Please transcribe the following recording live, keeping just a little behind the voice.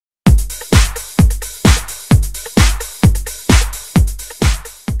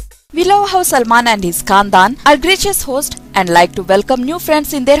We love how Salman and his Khandan are gracious hosts and like to welcome new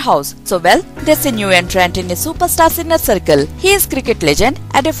friends in their house. So there's a new entrant in a superstar's inner circle. He is cricket legend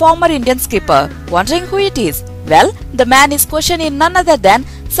and a former Indian skipper. Wondering who it is? Well, the man is questioning none other than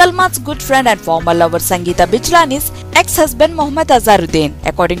Salman's good friend and former lover Sangeeta Bijlani's ex-husband Mohammad Azharuddin.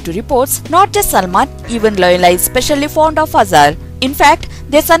 According to reports, not just Salman, even Ladylove is especially fond of Azhar. In fact,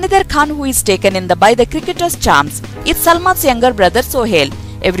 there's another Khan who is taken in by the cricketer's charms. It's Salman's younger brother Sohail.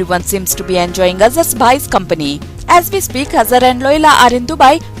 Everyone seems to be enjoying Azhar's bhai's company. As we speak, Azhar and Loila are in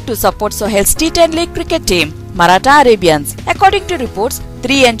Dubai to support Sohail's T10 League cricket team, Maratha Arabians. According to reports,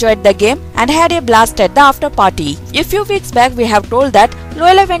 three enjoyed the game and had a blast at the after party. A few weeks back, we have told that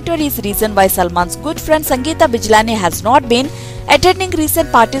Ladylove Vantur is the reason why Salman's good friend Sangeeta Bijlani has not been attending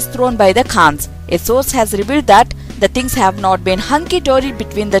recent parties thrown by the Khans. A source has revealed that the things have not been hunky-dory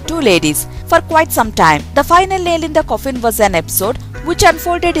between the two ladies for quite some time. The final nail in the coffin was an episode which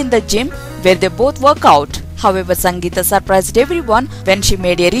unfolded in the gym where they both work out. However, Sangeeta surprised everyone when she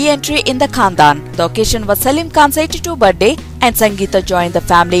made a re-entry in the Khandan. The occasion was Salim Khan's 82nd birthday and Sangeeta joined the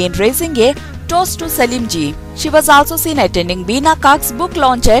family in raising a toast to Salim ji. She was also seen attending Beena Kak's book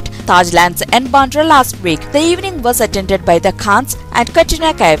launch at Tajlands and Bandra last week. The evening was attended by the Khans and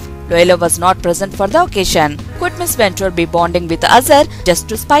Katrina Kaif. Loila was not present for the occasion. Could Miss Vantur be bonding with Azhar just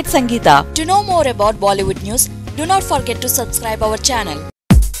to spite Sangeeta? To know more about Bollywood news, do not forget to subscribe our channel.